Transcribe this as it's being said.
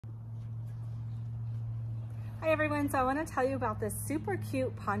Hi everyone, so I want to tell you about this super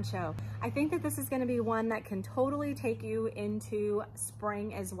cute poncho. I think that this is going to be one that can totally take you into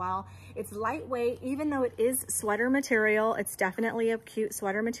spring as well. It's lightweight, even though it is sweater material. It's definitely a cute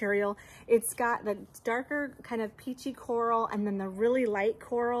sweater material. It's got the darker kind of peachy coral and then the really light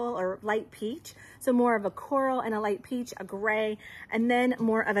coral or light peach. So more of a coral and a light peach, a gray, and then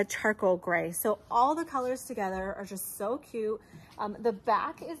more of a charcoal gray. So all the colors together are just so cute. The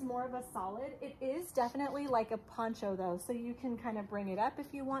back is more of a solid. It is definitely like a poncho though, so you can kind of bring it up if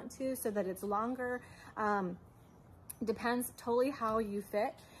you want to so that it's longer. Depends totally how you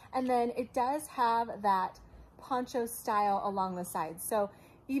fit. And then it does have that poncho style along the sides. So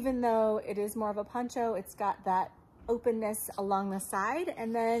even though it is more of a poncho, it's got that openness along the side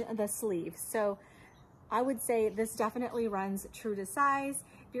and then the sleeve. So I would say this definitely runs true to size.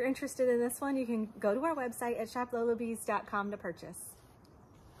 If you're interested in this one, you can go to our website at shoplolabees.com to purchase.